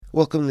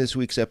Welcome to this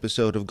week's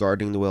episode of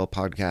Guarding the Well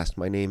podcast.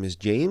 My name is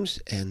James,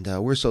 and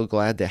we're so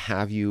glad to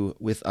have you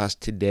with us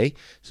today.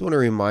 Just want to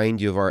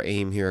remind you of our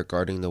aim here at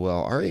Guarding the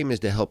Well. Our aim is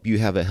to help you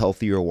have a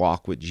healthier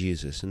walk with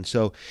Jesus. And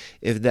so,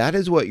 if that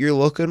is what you're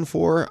looking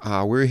for,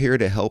 we're here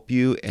to help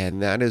you,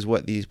 and that is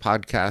what these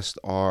podcasts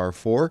are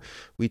for.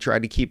 We try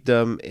to keep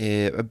them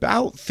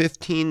about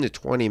 15 to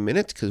 20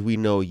 minutes because we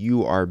know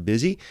you are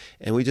busy,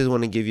 and we just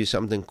want to give you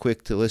something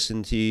quick to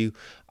listen to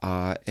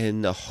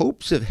in the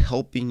hopes of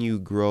helping you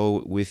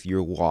grow with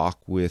your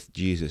walk with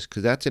Jesus,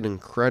 because that's an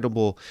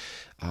incredible,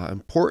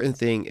 important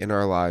thing in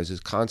our lives, is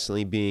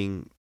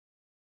constantly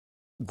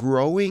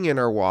growing in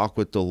our walk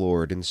with the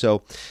Lord. And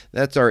so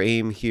that's our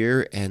aim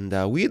here, and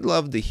we'd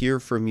love to hear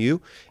from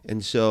you.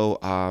 And so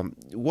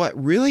what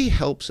really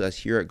helps us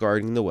here at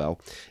Guarding the Well,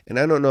 and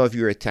I don't know if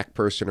you're a tech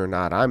person or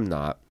not, I'm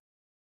not,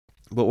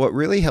 but what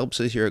really helps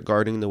us here at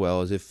Guarding the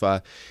Well is if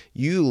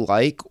you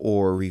like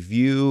or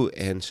review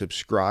and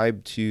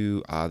subscribe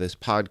to this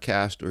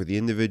podcast or the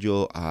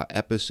individual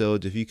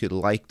episodes, if you could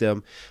like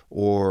them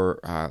or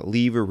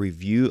leave a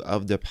review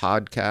of the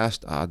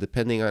podcast,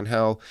 depending on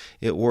how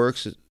it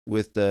works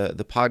with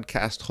the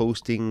podcast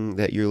hosting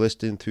that you're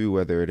listening through,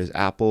 whether it is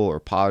Apple or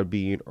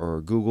Podbean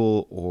or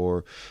Google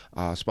or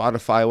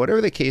Spotify,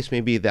 whatever the case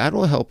may be, that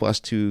will help us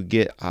to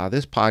get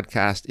this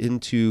podcast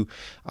into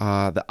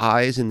the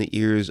eyes and the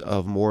ears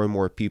of more and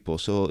more people.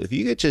 So if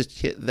you could just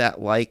hit that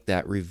like,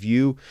 that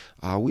review,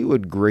 we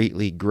would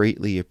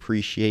greatly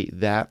appreciate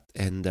that.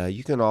 And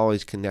you can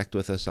always connect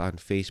with us on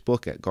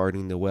Facebook at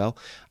Guarding the Well.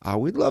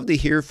 We'd love to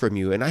hear from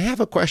you. And I have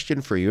a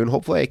question for you, and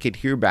hopefully I could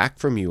hear back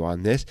from you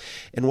on this.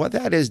 And what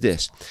that is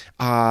this.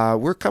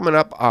 We're coming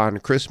up on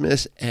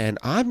Christmas, and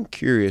I'm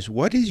curious,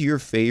 what is your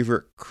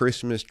favorite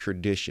Christmas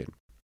tradition?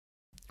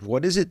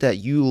 What is it that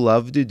you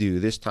love to do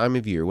this time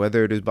of year,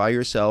 whether it is by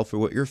yourself or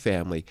with your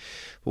family?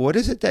 What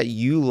is it that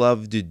you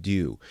love to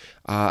do?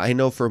 I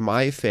know for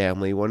my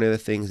family, one of the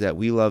things that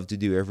we love to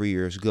do every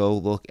year is go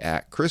look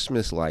at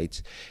Christmas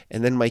lights.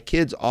 And then my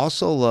kids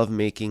also love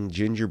making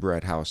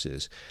gingerbread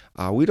houses.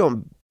 We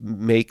don't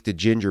make the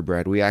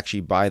gingerbread. We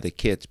actually buy the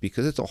kits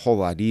because it's a whole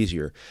lot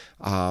easier.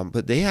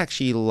 But they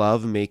actually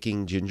love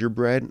making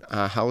gingerbread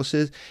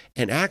houses.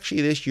 And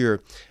actually this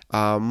year,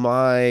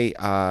 my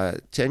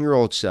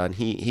 10-year-old son,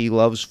 he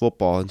loves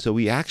football. And so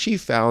we actually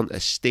found a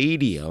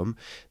stadium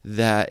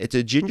that it's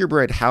a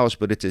gingerbread house,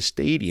 but it's a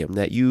stadium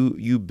that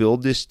you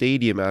build this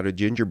stadium out of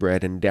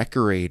gingerbread and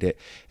decorate it.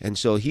 And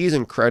so he's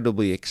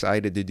incredibly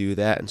excited to do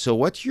that. And so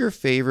what's your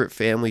favorite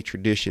family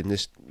tradition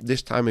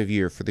this time of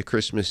year for the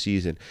Christmas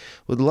season?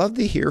 Would love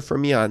to hear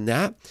from you on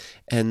that.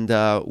 And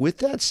with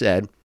that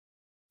said,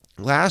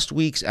 last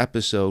week's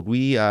episode,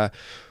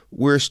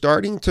 we're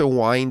starting to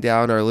wind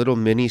down our little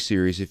mini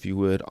series, if you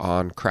would,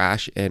 on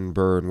Crash and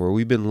Burn, where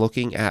we've been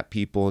looking at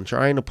people and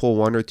trying to pull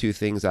one or two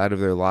things out of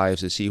their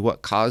lives to see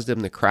what caused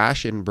them to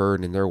crash and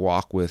burn in their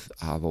walk with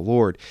the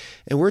Lord.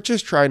 And we're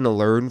just trying to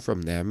learn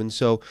from them. And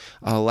so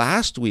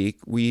last week,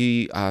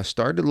 we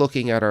started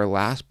looking at our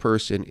last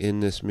person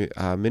in this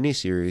mini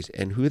series,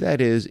 and who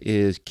that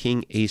is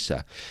King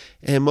Asa.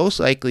 And most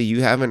likely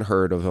you haven't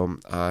heard of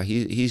him.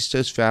 He's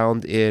just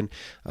found in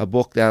a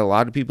book that a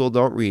lot of people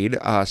don't read,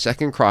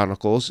 Second Chronicles.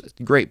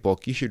 Great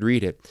book. You should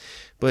read it.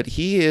 But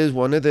he is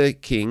one of the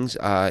kings.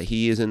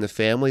 He is in the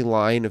family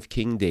line of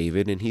King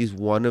David, and he's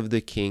one of the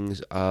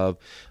kings of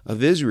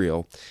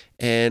Israel.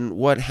 And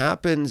what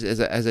happens, as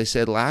I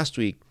said last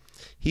week,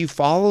 he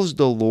follows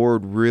the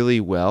Lord really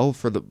well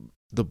for the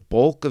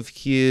bulk of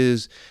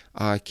his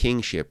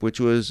kingship, which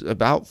was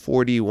about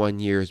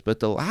 41 years. But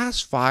the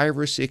last 5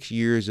 or 6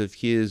 years of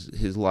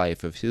his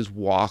life, of his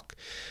walk,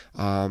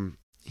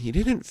 he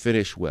didn't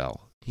finish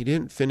well. He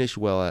didn't finish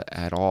well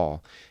at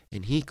all.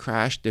 And he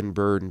crashed and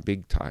burned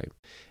big time.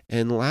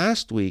 And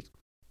last week,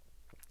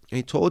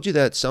 I told you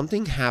that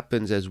something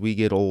happens as we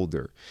get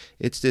older.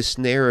 It's this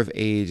snare of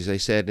age, as I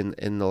said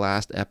in the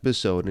last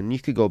episode, and you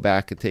could go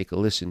back and take a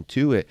listen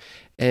to it.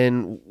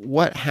 And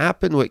what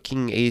happened with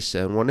King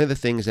Asa, and one of the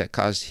things that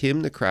caused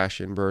him to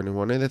crash and burn, and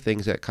one of the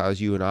things that caused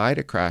you and I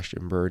to crash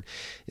and burn,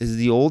 is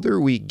the older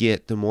we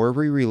get, the more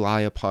we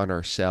rely upon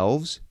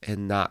ourselves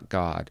and not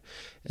God.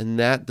 And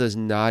that does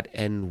not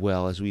end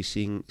well, as we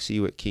see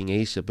with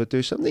King Asa. But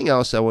there's something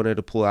else I wanted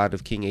to pull out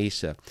of King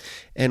Asa.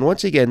 And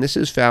once again, this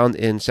is found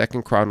in 2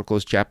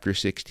 Chronicles chapter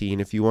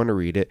 16, if you want to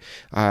read it.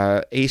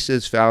 Asa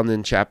is found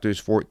in chapters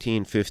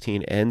 14,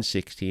 15, and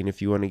 16,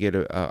 if you want to get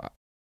a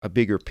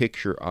bigger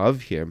picture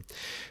of him.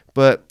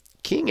 But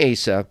King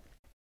Asa,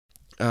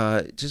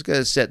 just going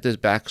to set this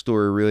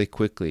backstory really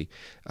quickly.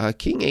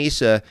 King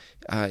Asa,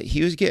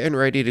 he was getting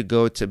ready to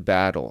go to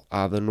battle.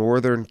 The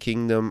northern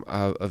kingdom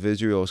of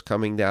Israel was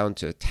coming down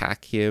to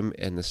attack him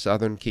and the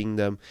southern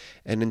kingdom.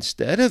 And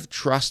instead of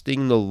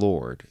trusting the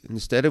Lord,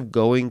 instead of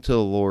going to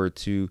the Lord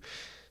to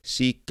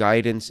seek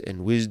guidance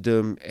and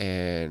wisdom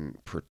and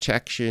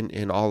protection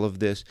in all of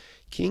this,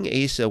 King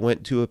Asa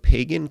went to a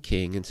pagan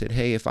king and said,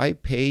 "Hey, if I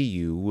pay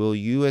you, will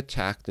you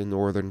attack the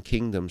northern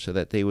kingdom so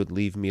that they would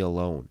leave me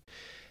alone?"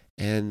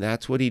 And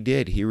that's what he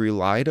did. He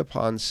relied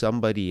upon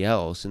somebody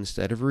else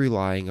instead of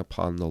relying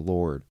upon the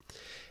Lord.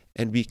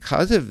 And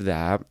because of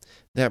that,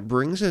 that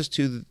brings us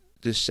to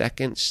the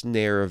second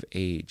snare of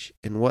age.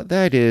 And what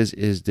that is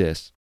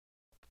this.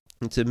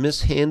 It's a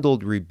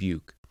mishandled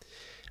rebuke.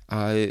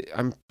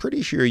 I'm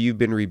pretty sure you've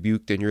been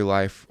rebuked in your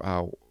life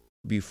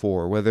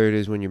before, whether it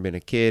is when you've been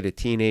a kid, a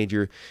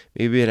teenager,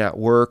 maybe been at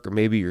work, or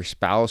maybe your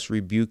spouse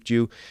rebuked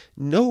you.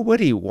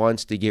 Nobody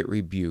wants to get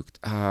rebuked.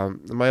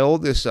 My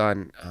oldest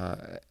son,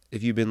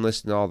 if you've been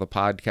listening to all the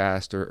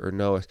podcasts or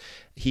know us,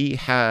 he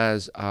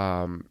has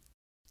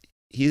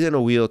he's in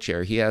a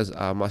wheelchair. He has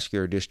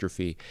muscular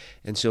dystrophy.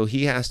 And so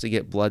he has to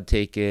get blood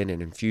taken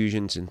and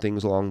infusions and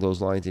things along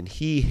those lines. And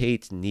he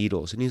hates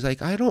needles. And he's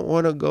like, I don't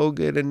want to go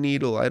get a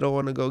needle. I don't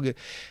want to go get.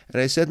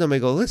 And I said to him, I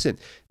go, listen,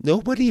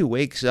 nobody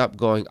wakes up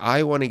going,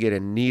 I want to get a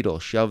needle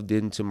shoved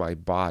into my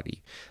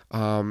body.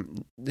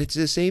 It's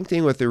the same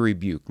thing with the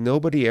rebuke.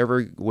 Nobody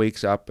ever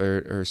wakes up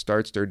or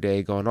starts their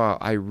day going, oh,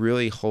 I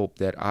really hope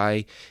that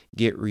I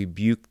get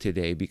rebuked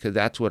today because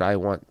that's what I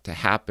want to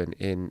happen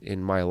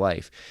in my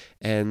life.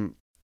 And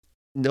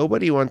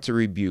nobody wants to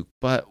rebuke,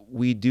 but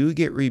we do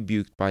get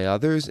rebuked by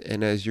others.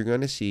 And as you're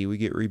going to see, we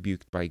get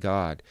rebuked by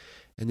God.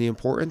 And the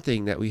important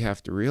thing that we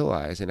have to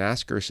realize and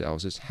ask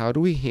ourselves is, how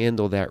do we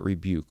handle that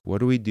rebuke? What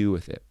do we do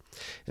with it?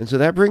 And so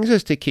that brings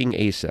us to King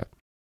Asa.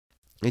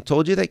 I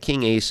told you that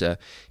King Asa,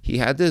 he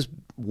had this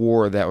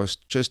war that was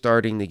just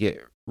starting to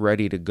get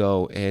ready to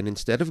go. And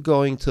instead of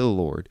going to the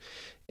Lord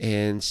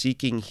and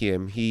seeking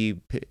him, he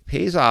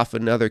pays off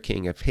another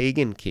king, a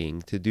pagan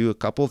king, to do a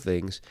couple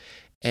things.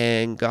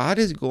 And God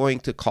is going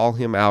to call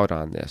him out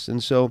on this.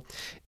 And so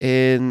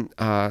in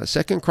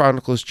 2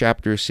 Chronicles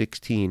chapter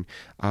 16,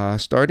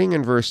 starting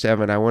in verse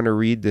 7, I want to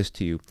read this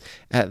to you.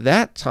 At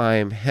that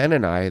time,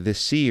 Hanani the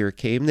seer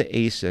came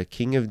to Asa,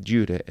 king of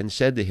Judah, and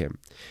said to him,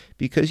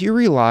 because you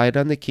relied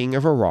on the king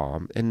of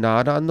Aram and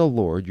not on the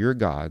Lord your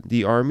God,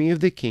 the army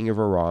of the king of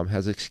Aram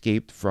has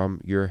escaped from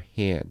your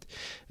hand.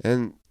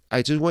 And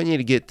I just want you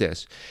to get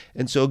this.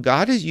 And so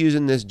God is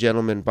using this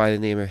gentleman by the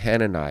name of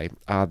Hanani,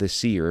 the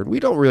seer. And we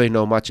don't really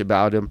know much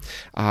about him.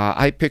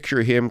 I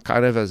picture him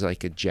kind of as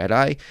like a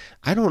Jedi.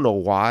 I don't know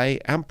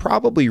why. I'm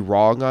probably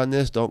wrong on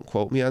this. Don't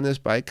quote me on this.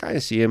 But I kind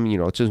of see him,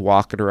 just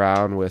walking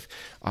around with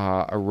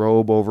a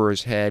robe over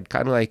his head,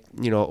 kind of like,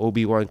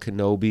 Obi-Wan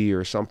Kenobi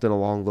or something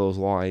along those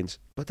lines.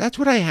 But that's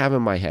what I have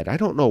in my head. I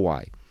don't know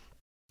why.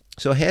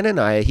 So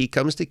Hananiah, he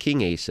comes to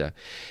King Asa,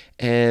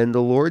 and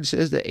the Lord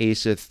says to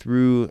Asa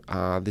through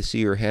the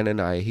seer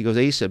Hananiah, he goes,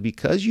 Asa,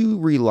 because you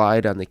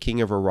relied on the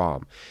king of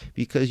Aram,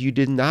 because you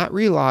did not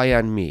rely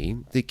on me,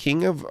 the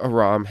king of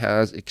Aram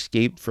has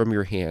escaped from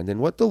your hand. And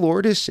what the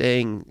Lord is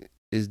saying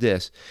is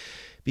this,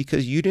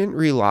 because you didn't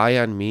rely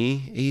on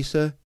me,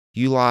 Asa,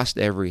 you lost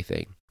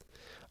everything.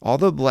 All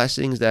the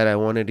blessings that I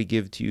wanted to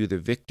give to you, the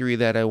victory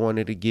that I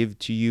wanted to give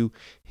to you,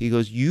 he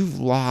goes, you've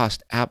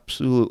lost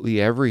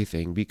absolutely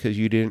everything because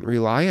you didn't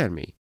rely on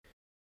me.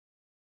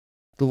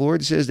 The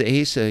Lord says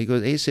to Asa, he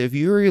goes, Asa, if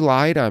you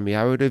relied on me,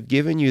 I would have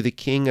given you the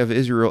king of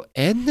Israel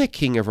and the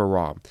king of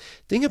Aram.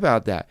 Think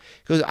about that.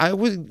 Because I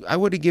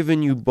would have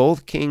given you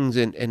both kings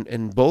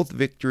and both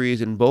victories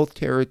and both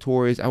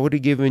territories. I would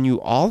have given you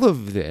all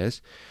of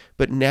this,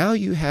 but now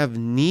you have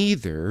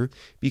neither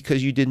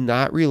because you did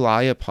not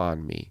rely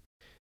upon me.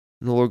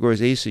 And the Lord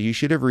goes, Asa, you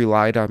should have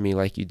relied on me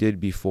like you did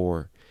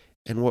before.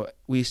 And what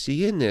we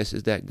see in this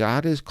is that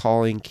God is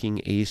calling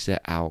King Asa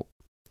out.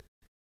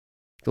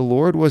 The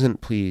Lord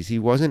wasn't pleased. He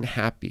wasn't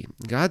happy.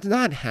 God's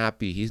not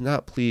happy. He's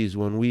not pleased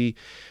when we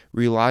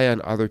rely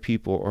on other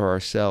people or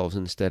ourselves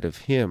instead of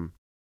him.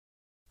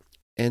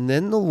 And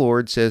then the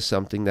Lord says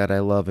something that I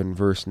love in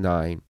verse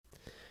 9.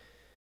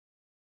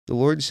 The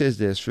Lord says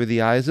this, for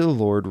the eyes of the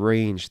Lord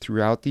range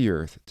throughout the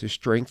earth to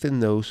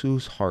strengthen those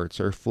whose hearts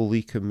are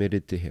fully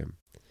committed to him.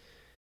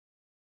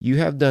 You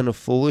have done a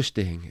foolish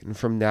thing, and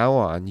from now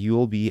on you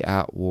will be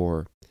at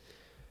war.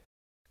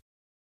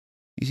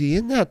 You see,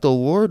 in that the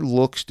Lord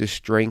looks to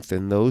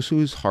strengthen those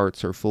whose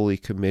hearts are fully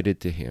committed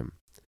to him.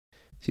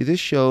 See, this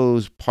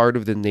shows part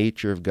of the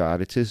nature of God.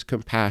 It's his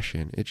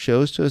compassion. It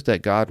shows to us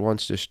that God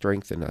wants to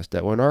strengthen us,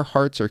 that when our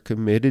hearts are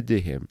committed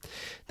to him,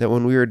 that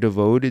when we are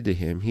devoted to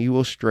him, he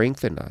will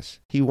strengthen us.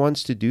 He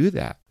wants to do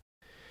that.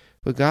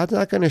 But God's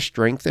not going to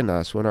strengthen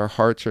us when our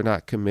hearts are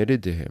not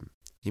committed to him.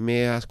 You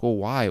may ask, well,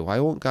 why? Why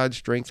won't God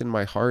strengthen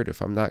my heart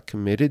if I'm not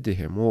committed to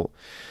him? Well,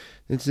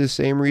 it's the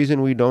same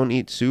reason we don't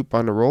eat soup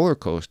on a roller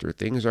coaster.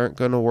 Things aren't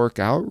going to work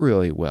out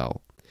really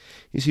well.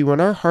 You see,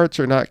 when our hearts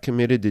are not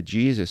committed to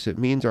Jesus, it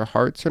means our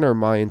hearts and our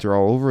minds are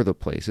all over the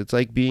place. It's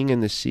like being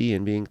in the sea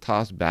and being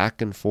tossed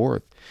back and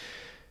forth.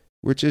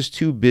 We're just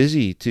too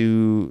busy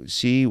to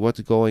see what's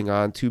going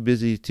on, too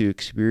busy to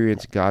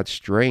experience God's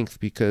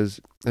strength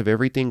because of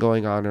everything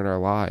going on in our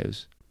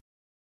lives.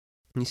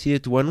 You see,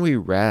 it's when we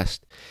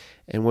rest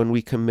and when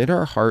we commit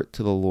our heart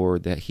to the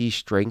Lord that he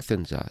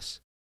strengthens us.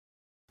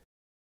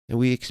 And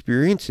we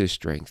experience his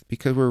strength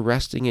because we're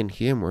resting in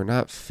him. We're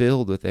not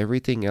filled with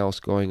everything else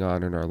going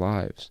on in our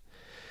lives.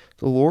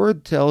 The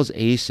Lord tells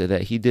Asa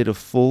that he did a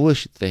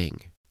foolish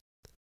thing.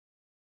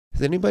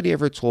 Has anybody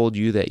ever told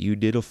you that you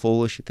did a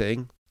foolish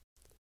thing?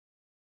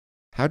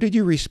 How did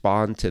you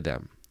respond to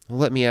them? Well,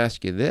 let me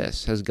ask you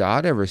this. Has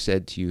God ever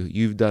said to you,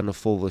 you've done a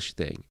foolish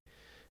thing?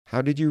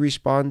 How did you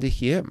respond to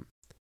Him?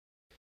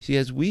 See,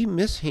 as we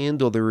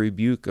mishandle the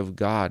rebuke of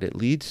God, it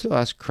leads to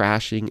us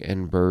crashing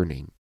and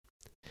burning.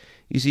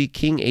 You see,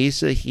 King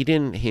Asa, he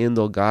didn't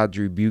handle God's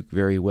rebuke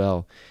very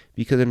well,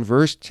 because in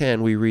verse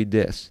 10 we read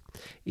this.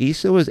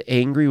 Asa was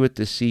angry with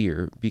the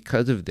seer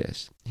because of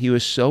this. He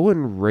was so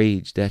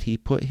enraged that he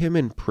put him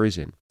in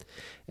prison.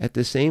 At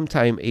the same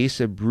time,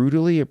 Asa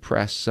brutally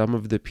oppressed some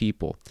of the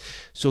people.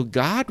 So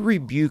God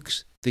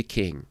rebukes the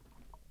king.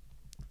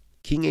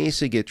 King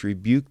Asa gets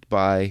rebuked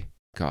by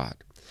God.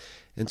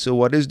 And so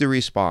what is the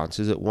response?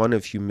 Is it one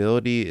of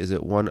humility? Is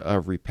it one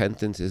of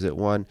repentance? Is it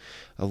one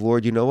of,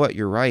 Lord, you know what?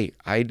 You're right.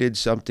 I did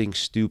something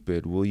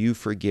stupid. Will you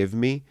forgive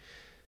me?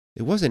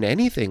 It wasn't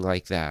anything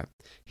like that.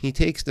 He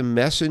takes the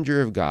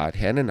messenger of God,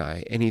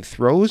 Hananiah, and he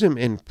throws him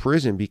in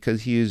prison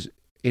because he is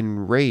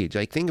enraged.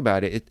 Like, think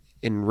about it.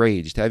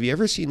 Enraged. Have you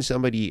ever seen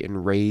somebody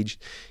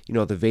enraged? You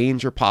know, the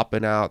veins are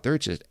popping out. They're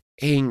just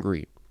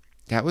angry.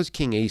 That was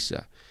King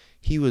Asa.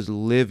 He was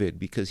livid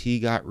because he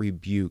got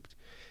rebuked.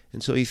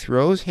 And so he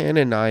throws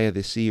Hananiah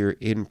the seer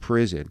in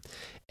prison.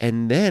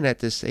 And then at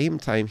the same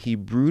time, he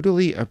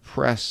brutally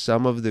oppressed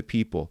some of the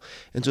people.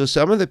 And so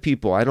some of the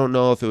people, I don't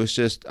know if it was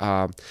just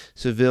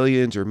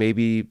civilians or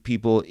maybe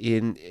people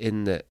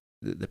in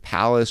the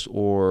palace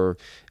or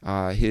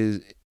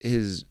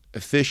his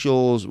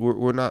officials,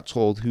 we're not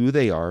told who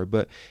they are,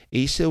 but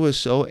Asa was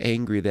so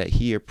angry that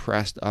he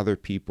oppressed other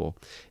people.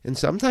 And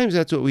sometimes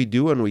that's what we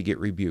do when we get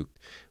rebuked.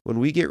 When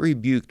we get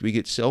rebuked, we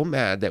get so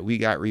mad that we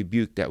got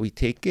rebuked that we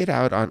take it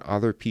out on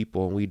other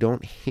people and we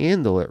don't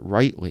handle it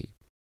rightly.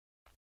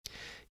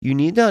 You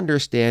need to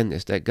understand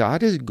this, that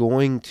God is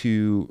going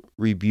to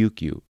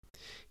rebuke you.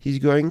 He's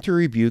going to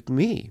rebuke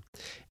me.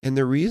 And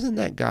the reason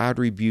that God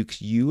rebukes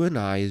you and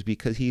I is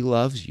because He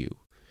loves you.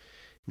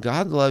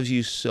 God loves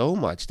you so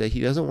much that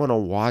He doesn't want to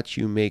watch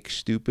you make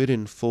stupid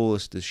and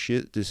foolish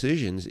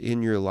decisions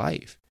in your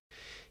life.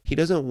 He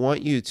doesn't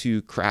want you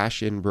to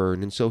crash and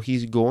burn. And so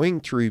He's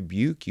going to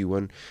rebuke you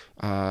when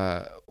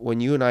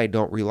you and I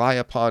don't rely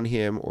upon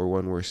Him, or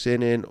when we're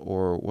sinning,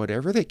 or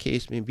whatever the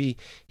case may be.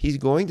 He's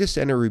going to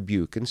send a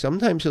rebuke. And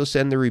sometimes He'll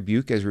send the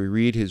rebuke as we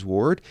read His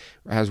word,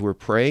 or as we're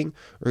praying,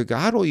 or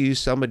God will use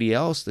somebody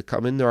else to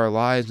come into our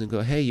lives and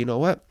go, hey, you know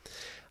what?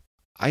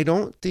 I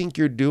don't think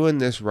you're doing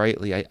this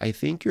rightly. I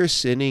think you're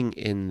sinning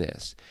in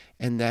this.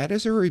 And that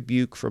is a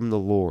rebuke from the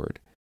Lord.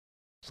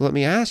 So let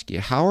me ask you,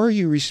 how are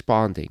you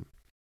responding?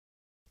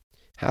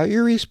 How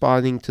you're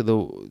responding to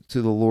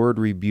the Lord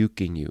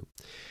rebuking you?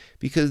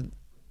 Because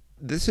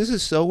this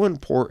is so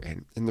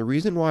important. And the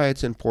reason why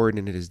it's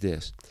important is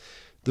this.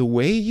 The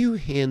way you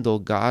handle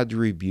God's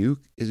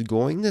rebuke is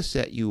going to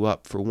set you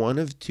up for one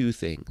of two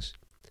things.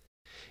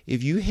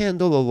 If you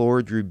handle the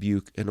Lord's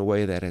rebuke in a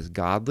way that is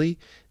godly,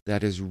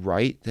 that is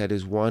right, that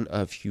is one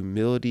of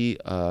humility,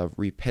 of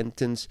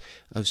repentance,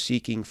 of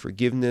seeking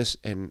forgiveness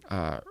and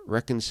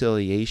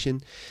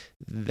reconciliation,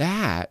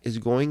 that is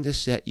going to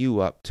set you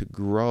up to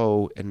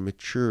grow and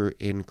mature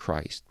in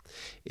Christ.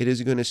 It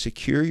is going to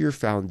secure your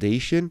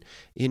foundation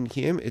in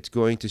Him. It's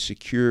going to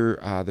secure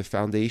the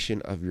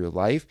foundation of your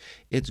life.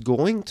 It's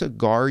going to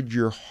guard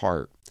your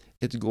heart.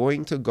 It's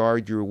going to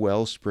guard your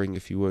wellspring,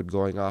 if you would,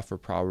 going off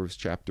of Proverbs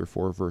chapter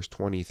 4, verse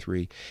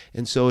 23.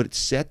 And so it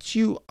sets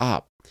you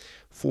up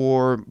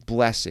for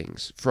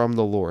blessings from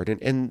the Lord.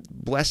 And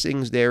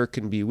blessings there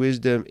can be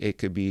wisdom, it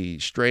could be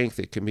strength,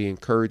 it can be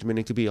encouragement,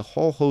 it could be a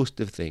whole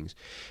host of things.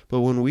 But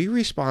when we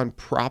respond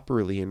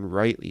properly and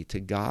rightly to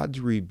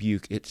God's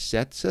rebuke, it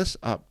sets us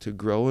up to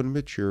grow and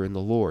mature in the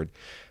Lord.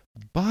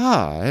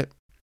 But,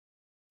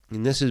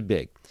 and this is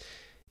big,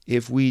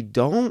 if we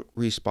don't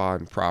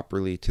respond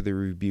properly to the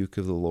rebuke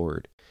of the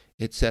Lord,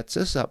 it sets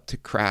us up to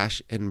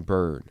crash and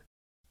burn,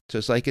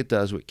 just like it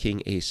does with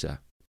King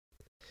Asa.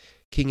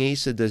 King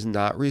Asa does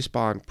not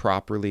respond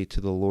properly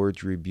to the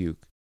Lord's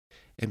rebuke.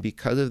 And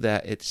because of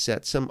that, it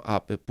sets him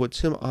up. It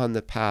puts him on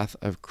the path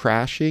of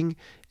crashing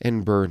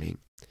and burning.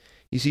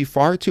 You see,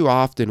 far too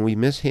often we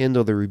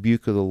mishandle the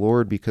rebuke of the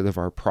Lord because of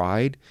our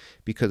pride,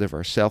 because of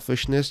our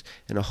selfishness,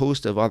 and a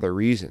host of other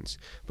reasons.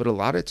 But a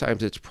lot of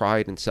times it's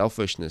pride and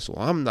selfishness.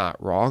 Well, I'm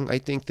not wrong. I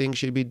think things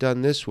should be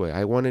done this way.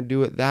 I want to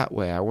do it that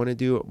way. I want to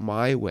do it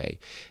my way.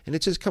 And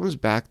it just comes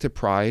back to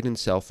pride and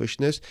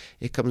selfishness.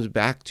 It comes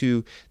back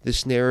to the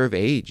snare of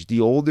age.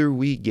 The older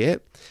we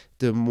get,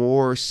 the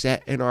more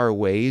set in our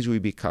ways we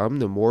become,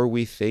 the more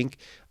we think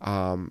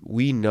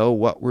we know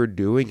what we're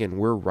doing and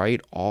we're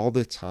right all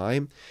the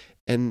time.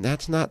 And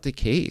that's not the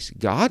case.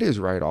 God is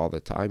right all the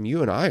time.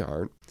 You and I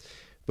aren't.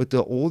 But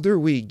the older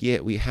we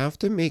get, we have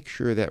to make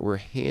sure that we're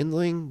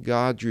handling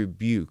God's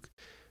rebuke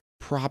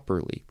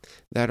properly,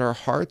 that our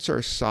hearts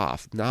are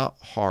soft, not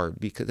hard,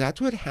 because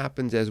that's what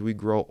happens as we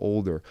grow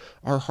older.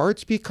 Our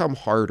hearts become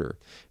harder.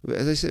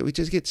 As I said, we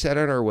just get set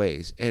in our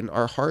ways, and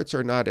our hearts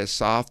are not as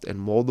soft and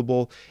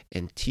moldable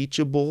and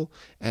teachable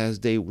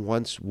as they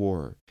once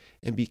were.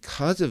 And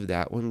because of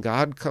that, when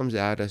God comes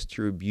at us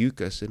to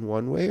rebuke us in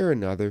one way or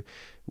another,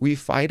 we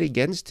fight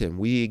against him.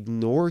 We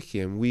ignore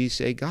him. We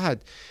say,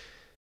 God,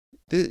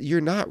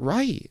 you're not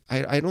right.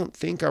 I don't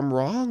think I'm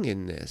wrong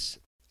in this.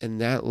 And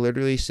that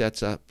literally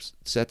sets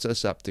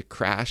us up to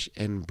crash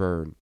and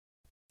burn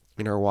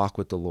in our walk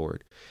with the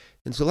Lord.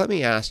 And so let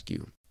me ask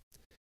you,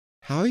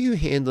 how are you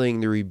handling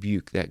the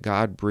rebuke that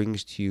God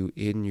brings to you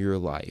in your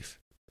life?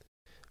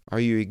 Are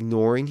you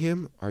ignoring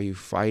him? Are you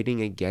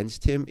fighting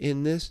against him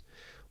in this?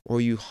 Or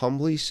are you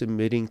humbly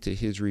submitting to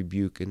his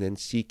rebuke and then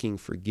seeking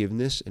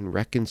forgiveness and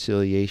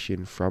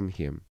reconciliation from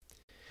him?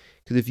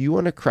 Because if you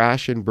want to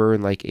crash and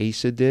burn like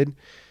Asa did,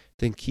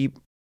 then keep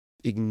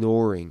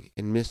ignoring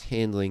and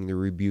mishandling the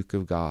rebuke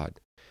of God.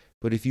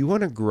 But if you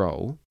want to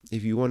grow,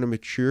 if you want to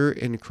mature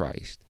in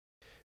Christ,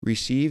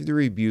 receive the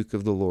rebuke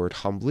of the Lord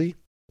humbly,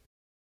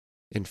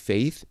 in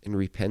faith and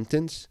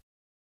repentance,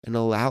 and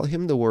allow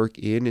him to work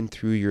in and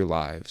through your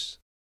lives.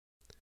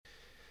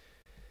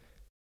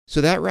 So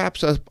that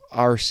wraps up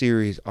our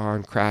series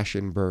on Crash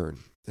and Burn.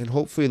 And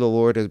hopefully the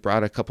Lord has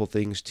brought a couple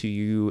things to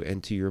you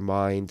and to your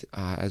mind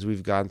as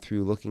we've gone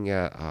through looking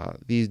at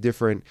these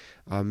different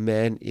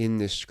men in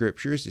the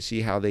scriptures to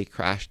see how they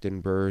crashed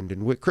and burned.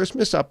 And with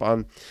Christmas up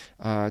on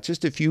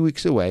just a few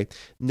weeks away,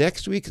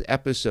 next week's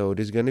episode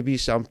is going to be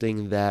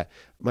something that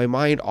my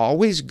mind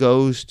always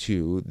goes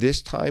to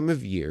this time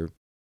of year,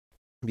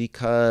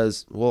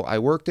 because, well, I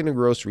worked in a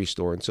grocery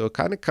store, and so it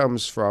kind of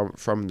comes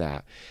from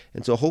that.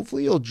 And so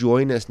hopefully you'll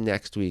join us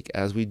next week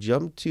as we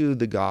jump to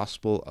the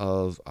Gospel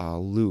of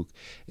Luke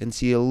and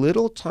see a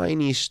little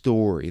tiny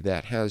story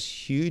that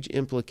has huge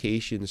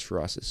implications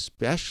for us,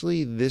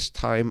 especially this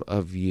time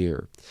of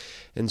year.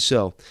 And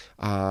so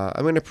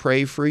I'm going to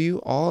pray for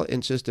you all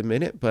in just a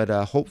minute, but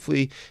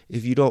hopefully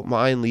if you don't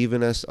mind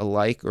leaving us a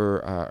like or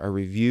a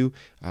review,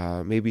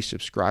 maybe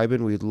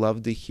subscribing, we'd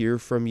love to hear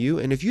from you.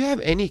 And if you have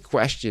any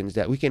questions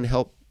that we can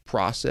help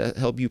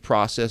you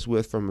process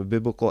with from a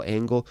biblical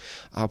angle,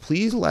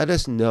 please let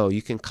us know.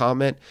 You can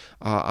comment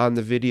on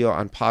the video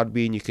on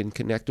Podbean. You can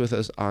connect with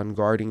us on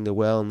Guarding the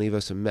Well and leave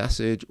us a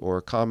message or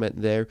a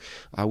comment there.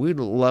 We'd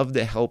love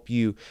to help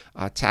you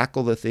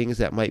tackle the things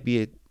that might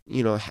be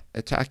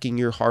attacking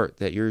your heart,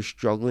 that you're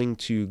struggling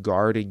to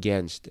guard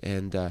against.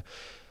 And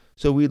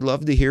so we'd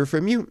love to hear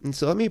from you. And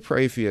so let me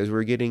pray for you as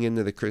we're getting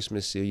into the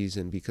Christmas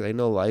season, because I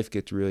know life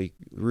gets really,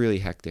 really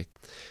hectic.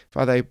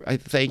 Father, I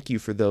thank you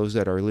for those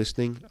that are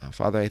listening.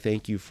 Father, I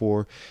thank you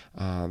for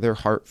their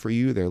heart for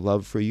you, their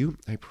love for you.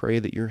 I pray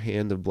that your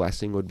hand of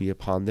blessing would be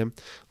upon them.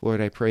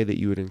 Lord, I pray that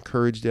you would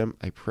encourage them.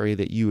 I pray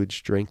that you would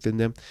strengthen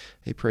them.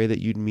 I pray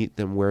that you'd meet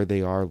them where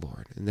they are,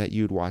 Lord, and that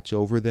you'd watch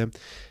over them.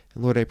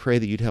 And Lord, I pray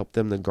that you'd help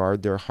them to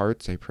guard their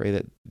hearts. I pray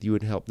that you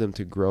would help them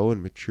to grow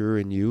and mature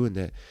in you, and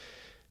that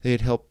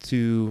you'd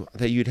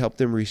help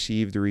them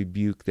receive the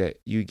rebuke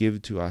that you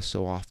give to us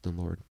so often,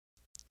 Lord.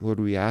 Lord,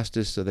 we ask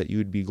this so that you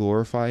would be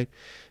glorified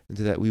and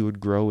so that we would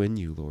grow in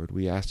you, Lord.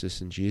 We ask this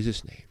in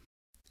Jesus' name.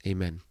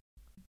 Amen.